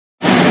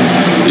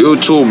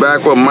YouTube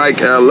back with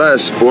Myke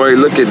LS, boy.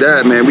 Look at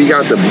that, man. We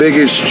got the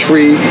biggest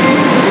tree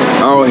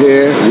out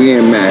here. We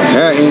in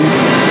Manhattan.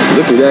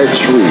 Look at that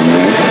tree,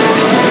 man.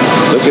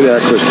 Look at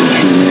that Christmas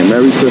tree, man.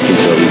 Merry Christmas,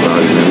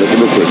 everybody, man. Look at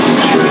the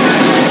Christmas tree.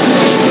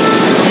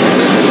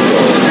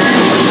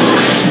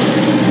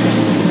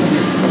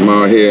 I'm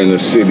out here in the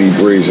city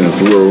breezing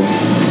through.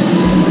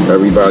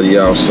 Everybody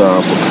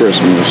outside for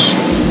Christmas.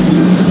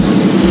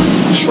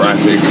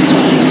 Traffic.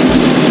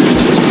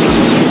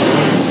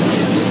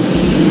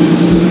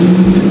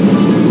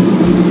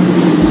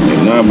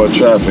 Ain't nothing but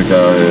traffic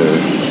out here.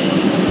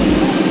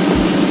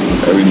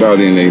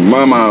 Everybody and their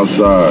mama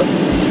outside.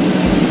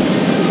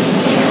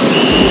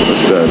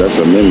 What's that? That's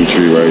a mini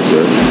tree right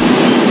there.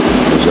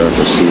 As y'all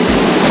can see.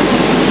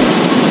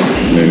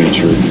 Mini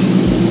tree.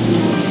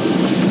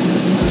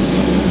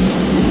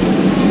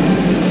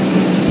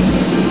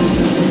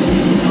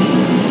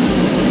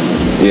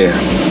 Yeah.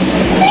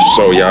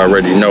 So y'all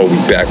already know we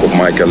back with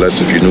Myke LS.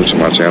 If you're new to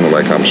my channel,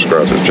 like, comment,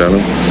 subscribe to the channel.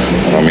 You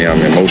know what I mean?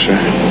 I'm in motion.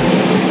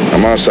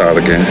 I'm outside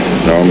again.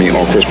 You know what I mean?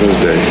 On Christmas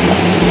Day.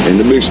 In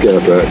the big sky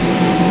pack.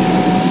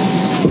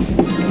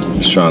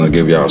 Just trying to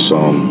give y'all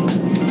some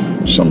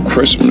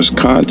Christmas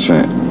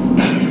content.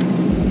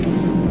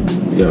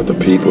 You got the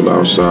people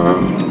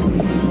outside.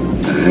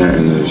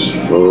 Manhattan is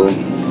full.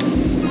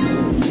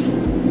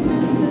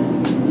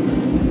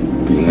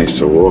 Be nice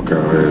to walk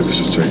out here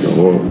just to take a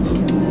walk.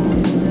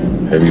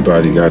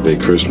 Everybody got their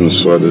Christmas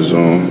sweaters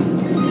on.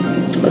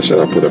 I said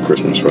I put a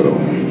Christmas sweater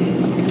on.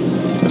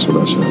 That's what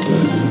I said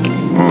there.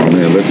 Oh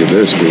man, look at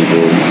this, people.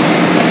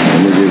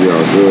 Let me give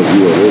y'all a good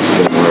view of this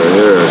thing right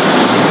here.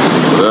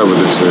 Whatever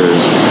this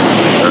is.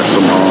 That's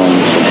some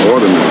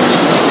ornaments.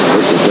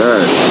 Look at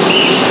that.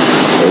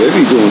 Well, they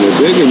be doing it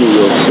big in New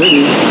York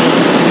City.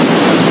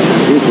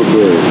 Super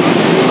big.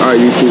 Alright,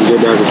 YouTube, get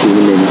back with you in a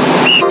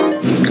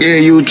minute. Yeah,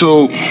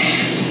 YouTube.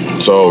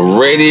 So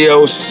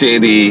Radio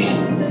City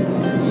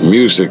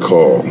Music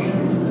Hall.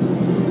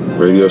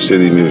 Radio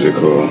City Music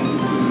Hall.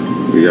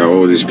 We got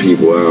all these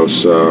people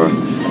outside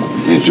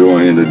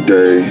enjoying the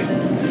day,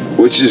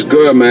 which is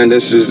good, man.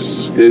 This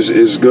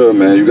is good,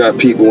 man. You got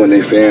people and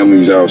their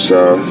families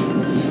outside.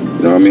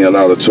 You know what I mean? A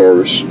lot of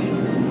tourists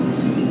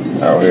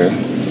out here.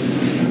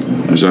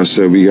 As I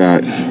said, we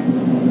got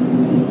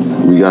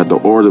the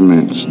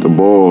ornaments, the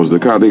balls, they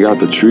got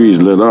the trees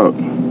lit up.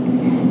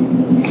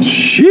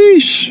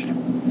 Sheesh.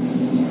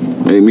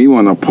 Made me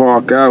want to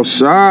park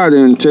outside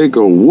and take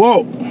a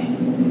walk.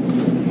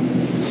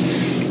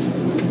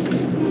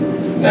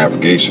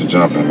 Navigation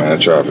jumping, man.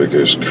 Traffic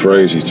is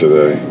crazy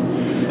today.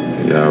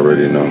 Y'all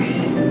already know.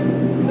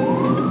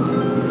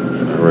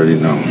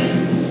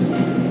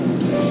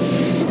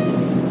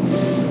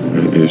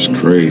 It is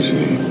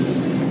crazy.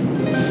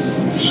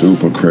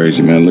 Super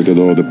crazy, man. Look at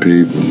all the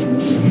people.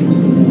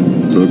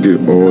 Look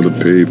at all the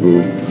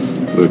people.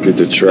 Look at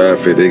the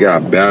traffic. They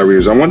got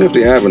barriers. I wonder if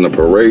they're having a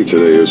parade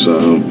today or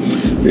something.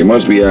 They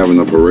must be having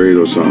a parade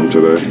or something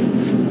today. You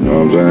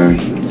know what I'm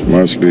saying?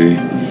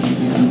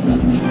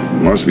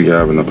 Must be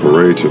having a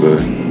parade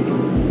today.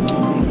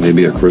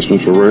 Maybe a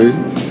Christmas parade.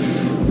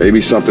 Maybe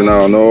something I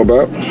don't know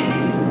about.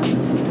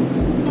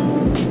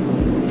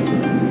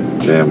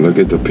 Damn, look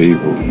at the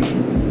people.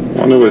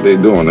 Wonder what they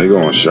doing. They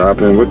going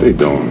shopping? What they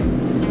doing?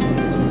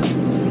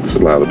 There's a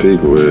lot of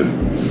people here.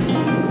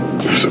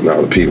 There's a lot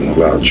of people and a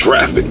lot of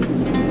traffic.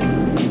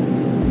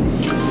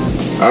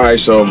 Alright,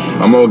 so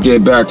I'm gonna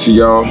get back to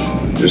y'all.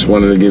 Just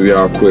wanted to give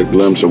y'all a quick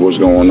glimpse of what's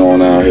going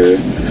on out here.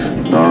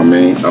 You know what I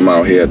mean? I'm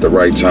out here at the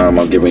right time.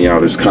 I'm giving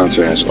y'all this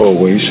content as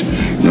always. You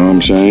know what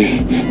I'm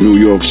saying? New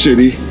York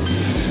City.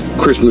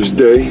 Christmas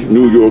Day,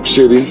 New York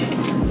City.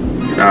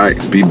 Alright,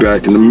 be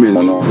back in a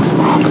minute.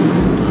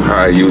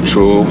 Alright,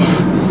 YouTube.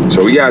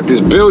 So we got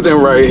this building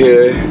right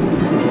here.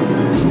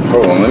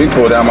 Hold on, let me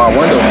pull down my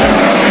window.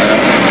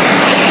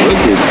 Look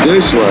at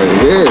this right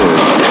here.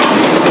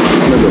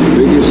 One of the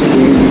biggest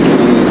things.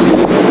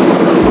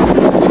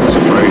 This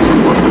is crazy.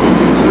 What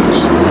building is this?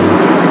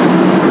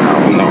 I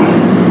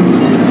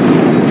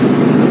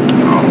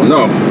don't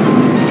know.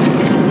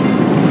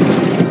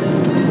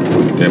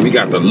 Then we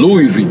got the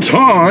Louis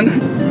Vuitton.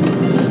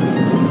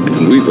 And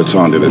Louis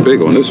Vuitton did it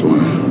big on this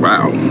one.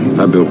 Wow,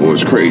 that billboard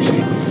is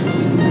crazy.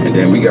 And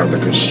then we got the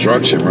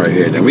construction right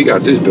here. Then we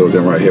got this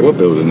building right here. What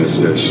building is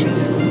this?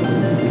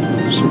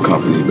 Some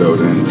company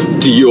building.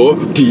 Dior.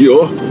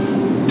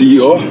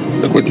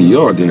 Look what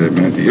Dior did,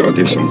 man. Dior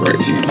did some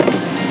crazy.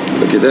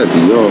 Look at that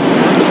Dior.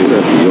 Look at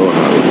that Dior.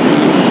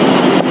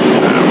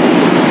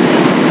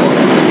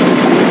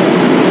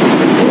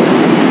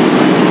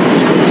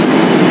 That's crazy.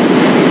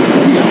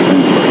 We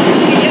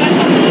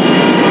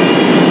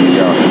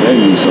got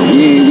Fendi. So we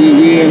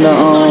in the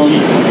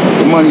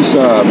money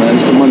side, man.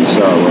 It's the money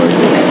side right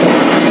here.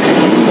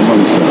 The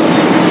money side.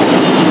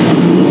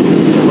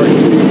 Right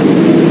here.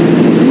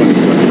 The money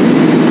side.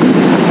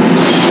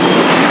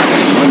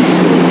 Money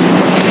stores.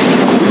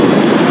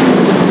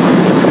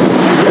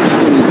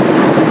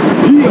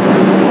 Yeah.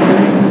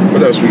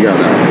 What else we got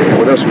out here?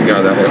 What else we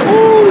got out here? Oh,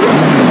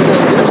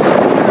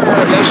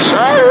 yes,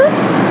 sir.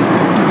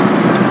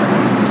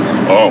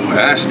 Oh,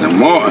 Aston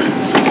Martin.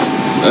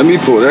 Let me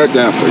pull that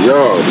down for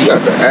y'all. We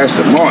got the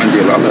Aston Martin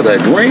deal. I love that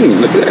green.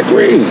 Look at that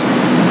green.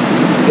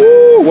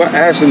 Woo, what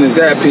Aston is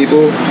that,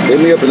 people? Hit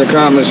me up in the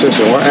comment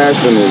section. What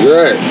Aston is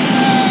that?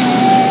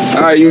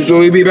 All right, YouTube,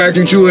 we'll be back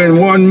with you in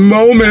 1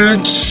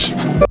 moment.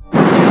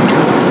 All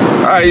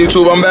right,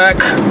 YouTube, I'm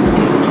back.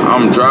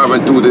 I'm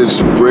driving through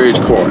this bridge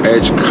called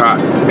Ed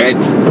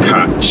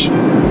Koch,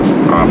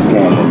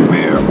 former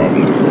mayor of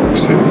New York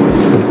City.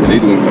 And they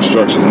doing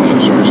construction on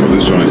this joint, so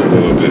this joint is a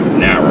little bit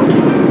narrow.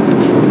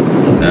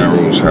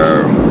 Narrows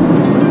how.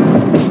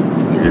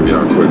 I'll give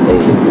y'all a quick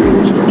overview of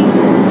what's going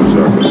on, as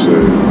y'all can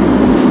see.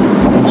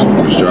 So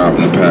I'm just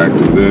driving the pack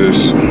through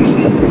this.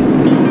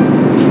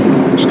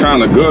 It's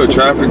kind of good.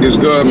 Traffic is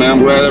good, man. I'm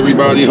glad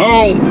everybody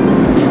home.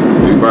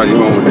 Everybody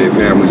home with their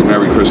families.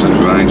 Merry Christmas.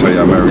 But I ain't tell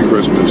y'all Merry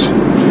Christmas.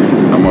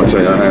 I'm gonna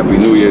tell y'all Happy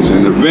New Year's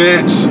in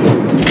advance.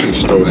 Let me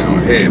slow down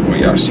ahead, boy.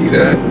 Y'all see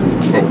that?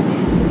 Oh,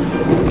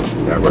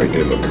 that right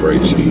there look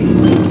crazy.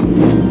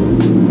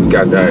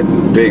 Got that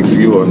big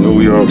view of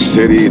New York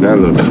City. That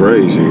look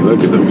crazy. Look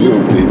at the view,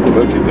 people.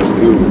 Look at the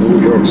view of New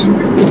York City.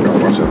 Gotta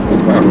watch out for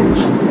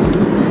potholes.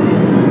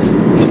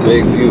 The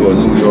big view of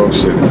New York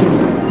City.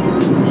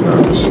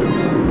 Y'all can see.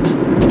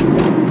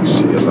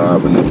 See it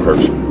live in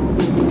person.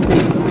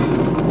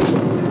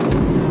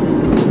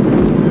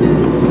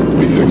 Let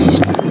me fix this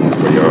camera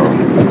for y'all.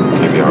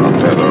 Give y'all a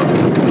better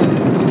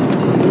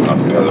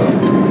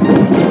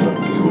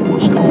view of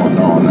what's going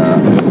on now.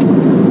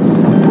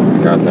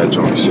 Got that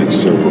joint say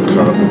Silver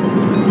Cup.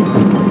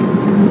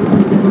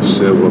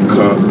 Silver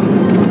Cup.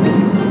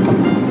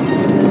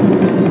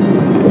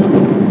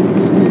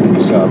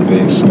 It's our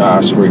big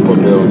skyscraper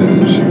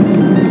buildings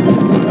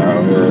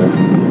out here.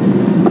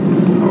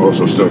 I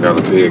also still got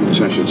to pay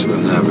attention to the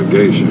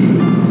navigation.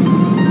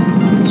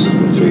 This is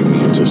gonna take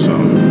me into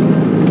some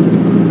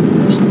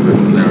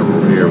little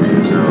narrow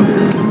areas out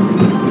here,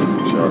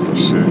 as y'all can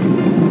see.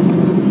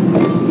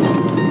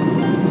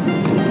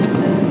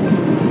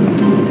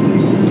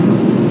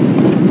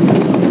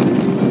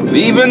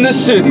 Leaving the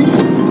city,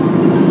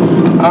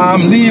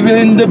 I'm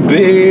leaving the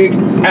Big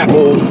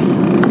Apple.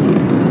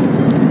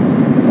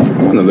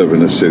 I want to live in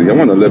the city. I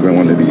want to live in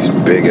one of these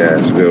big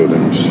ass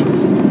buildings,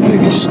 one of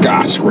these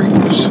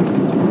skyscrapers.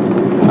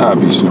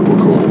 That'd be super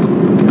cool.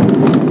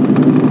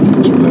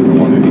 To live in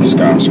one of these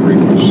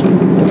skyscrapers.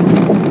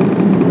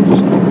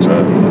 Just no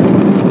time.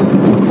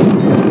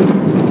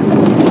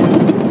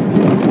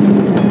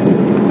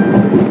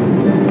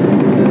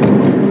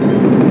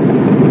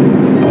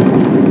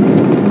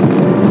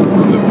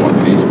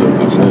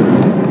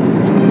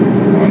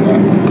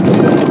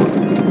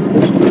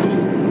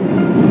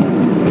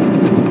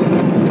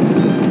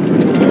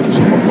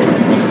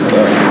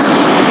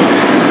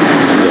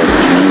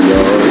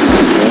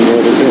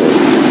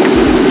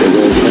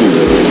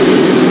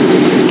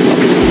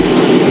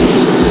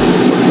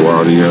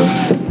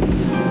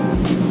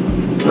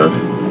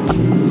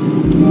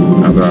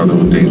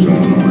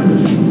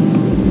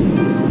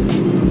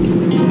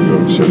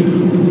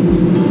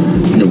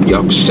 New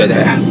York City.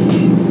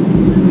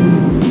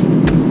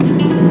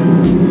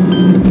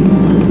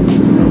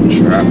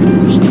 Traffic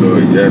was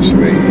good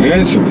yesterday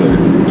and today.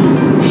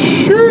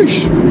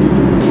 Sheesh.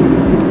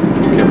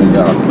 Giving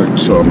y'all a quick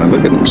tour, man.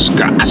 Look at them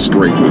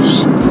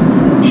skyscrapers.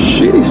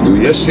 Sheesh,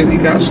 dude. Your city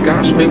got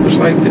skyscrapers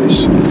like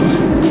this?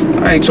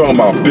 I ain't talking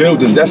about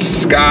buildings. That's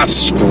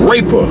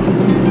skyscraper.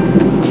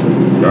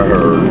 Y'all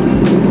heard.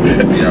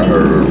 Y'all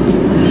heard.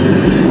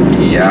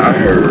 Yeah, I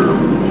heard.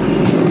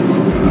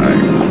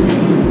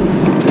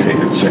 Pay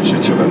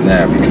attention to the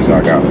nav because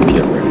I gotta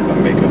get ready to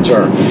make a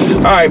turn.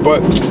 Alright,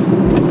 but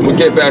we'll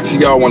get back to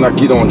y'all when I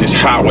get on this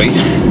highway.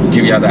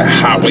 Give y'all that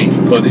highway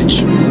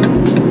footage.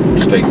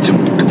 Stay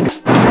tuned.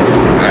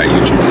 Alright,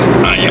 YouTube,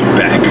 I am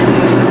back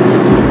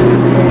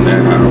on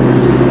that highway.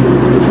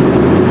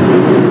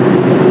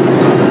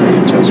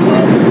 Just my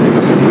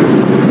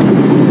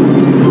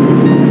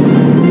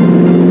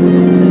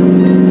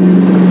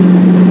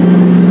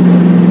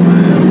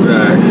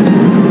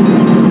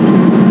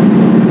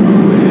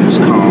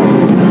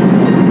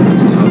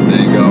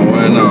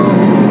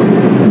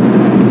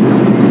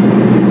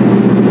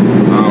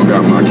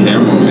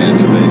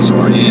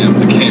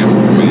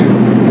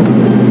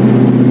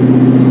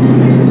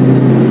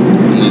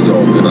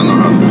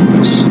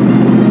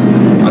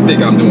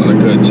I'm doing a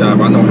good job.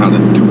 I know how to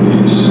do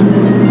this.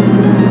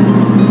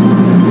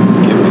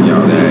 Giving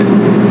y'all that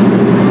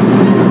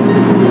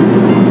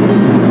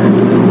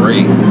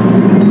great,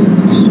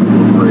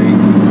 super great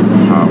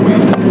highway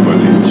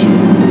footage.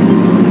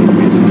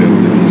 These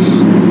buildings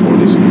for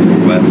this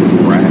left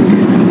rack.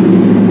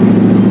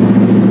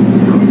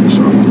 Gotta make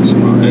sure I get to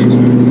my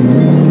exit.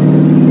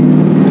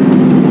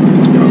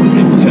 Gotta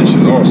pay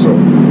attention also.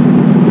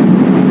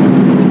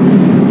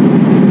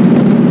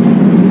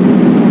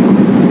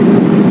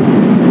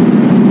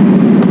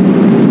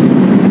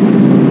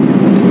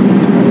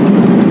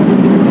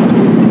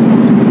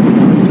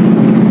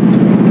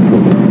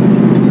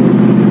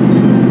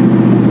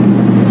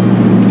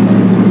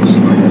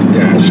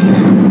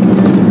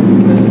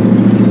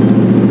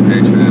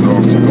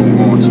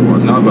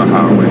 Another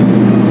highway.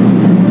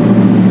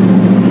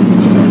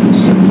 As y'all can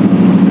see.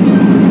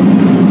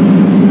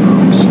 I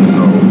don't see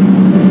no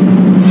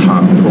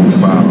high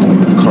profile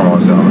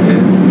cars out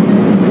here.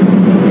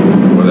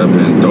 Would have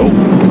been dope.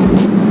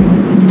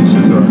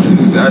 This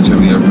is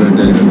actually a good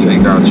day to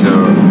take out you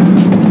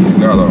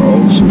got an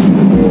old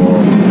school or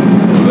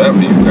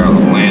whatever, you got a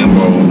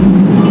Lambo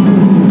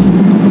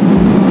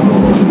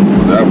or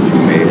whatever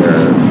you may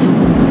have.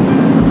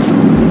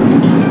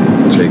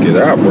 Take it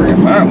out, bring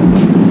them out.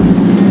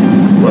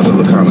 Weather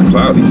look kind of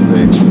cloudy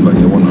today too, like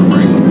they want to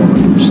rain or want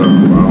to do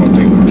something, but I don't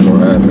think that's going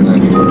to happen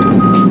anyway.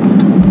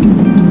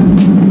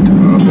 I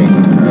don't think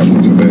that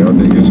happened today. I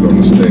think it's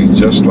going to stay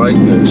just like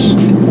this.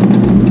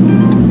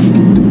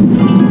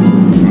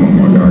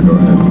 Go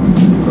ahead.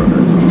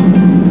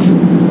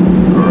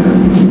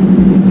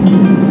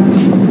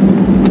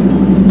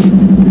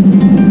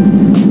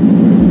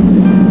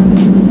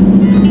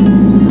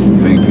 I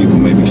think people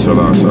may be still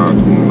outside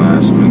doing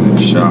last minute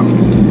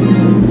shopping.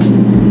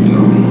 You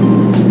know,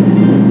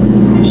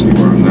 I don't see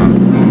why not.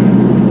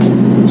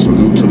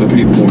 Salute to the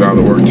people who got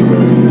to work today. I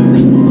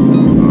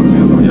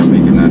know y'all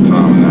making that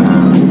time and a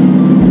half. You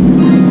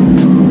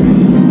know what I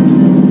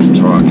mean?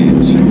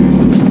 Targets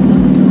and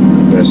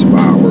Best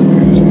Buy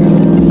workers and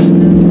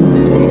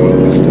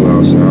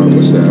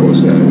outside.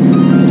 What's that?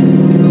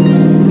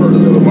 Heard a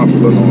little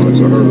muffler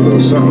noise. I heard a little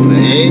something. It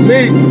ain't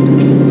me.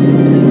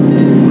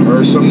 I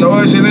heard some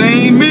noise. It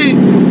ain't me. It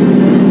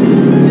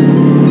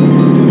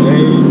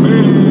ain't me.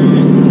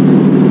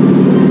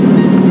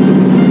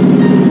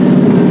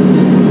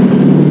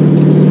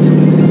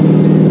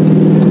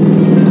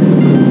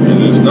 It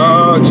is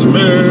not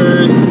me.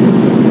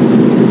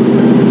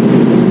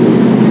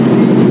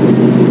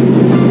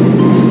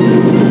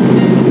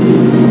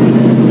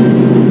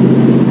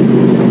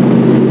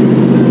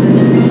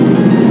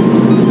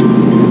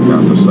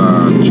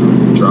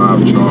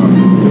 Drive drunk.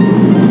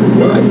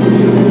 What?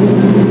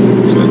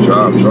 Said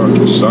drive drunk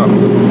is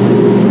something.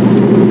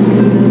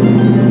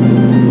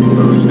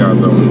 Always got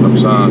them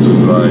signs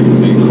is like,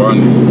 they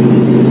funny. You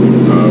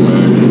know what I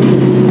mean?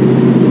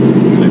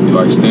 They be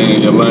like, stay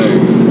in your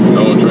lane.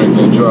 Don't drink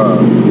and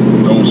drive.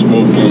 Don't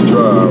smoke and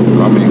drive.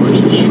 I mean, which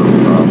is true. You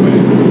know what I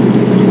mean?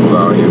 People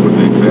out here with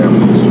their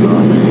families, you know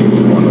what I mean? You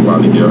don't want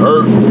nobody to get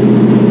hurt.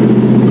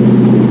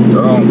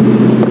 Don't.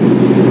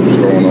 What's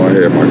going on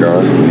here, my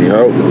guy? Need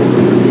help?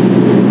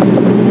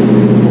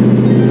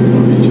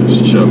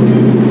 Chilling.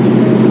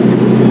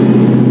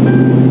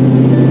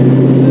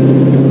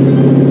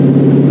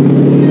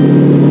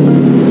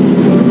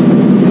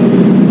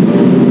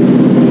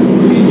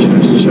 We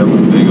just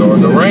chilling. They go in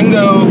the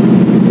Rango.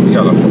 We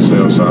got a for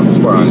sale sign. Who's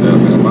buying that,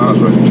 man? Might as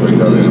well you trade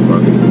that in,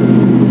 buddy.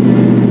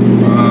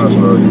 Might as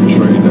well you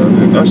trade that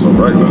in. That's the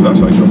regular.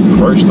 That's like the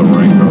first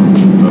Rango.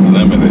 The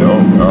limited.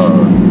 Oh,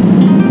 God.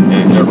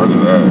 Yeah, get rid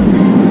of that.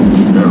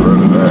 Get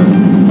rid of that.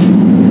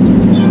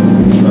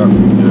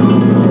 Definitely get rid of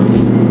that.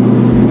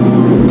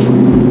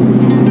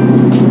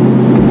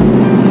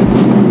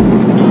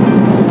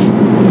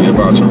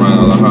 About to run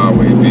out of the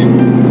highway,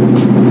 people.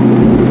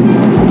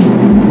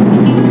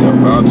 We're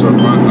about to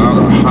run out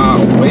of the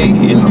highway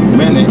in a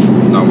minute.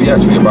 Now we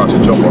actually about to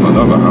jump on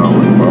another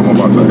highway, but I'm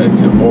about to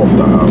exit off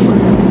the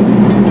highway.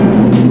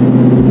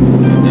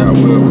 And that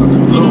will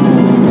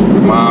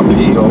conclude my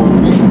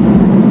POV.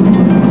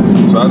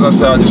 So as I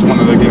said, I just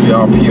wanted to give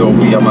y'all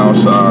POV. I'm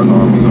outside, you know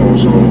what I mean?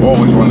 Also,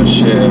 always want to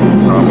share, you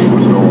know what I mean,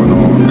 what's going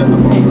on at the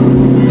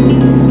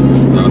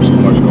moment. Not too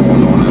much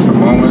going on at the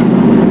moment.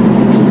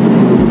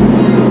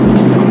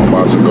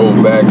 About to go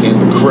back in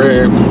the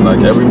crib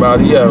like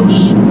everybody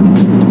else and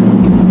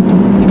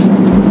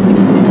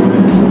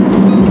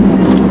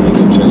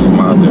continue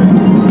my day.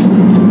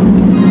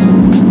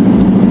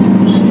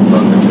 See if I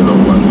can get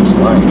over this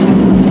lane.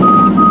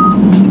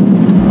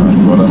 Alright,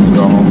 well, let me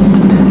go home.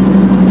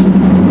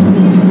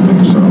 I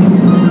think so.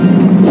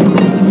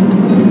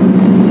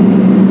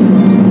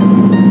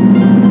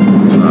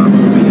 Time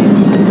for me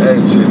to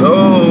exit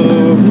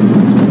off.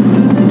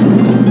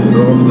 Get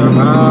off the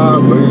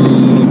highway.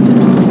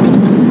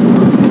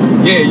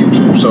 Yeah,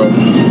 YouTube, so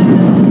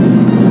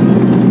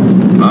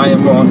I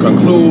am going to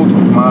conclude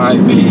my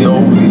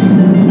POV.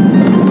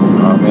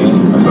 I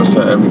mean, as I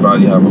said,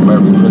 everybody have a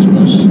Merry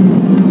Christmas.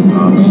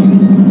 I mean,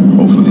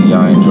 hopefully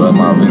y'all enjoyed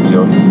my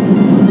video.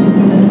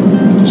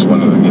 Just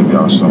wanted to give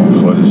y'all some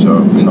footage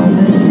of, you know,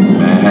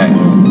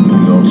 Manhattan,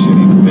 New York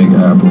City, the Big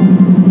Apple.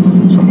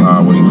 Some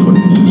highway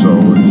footage as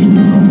always, you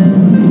know,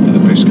 in the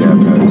Big Scat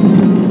Pack.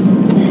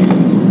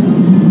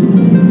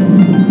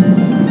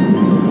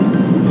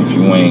 And if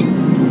you ain't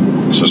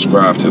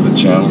subscribe to the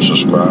channel,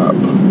 subscribe,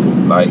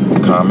 like,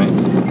 comment,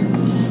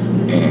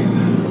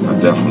 and I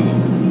definitely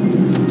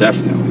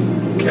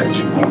catch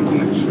you on the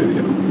next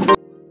video.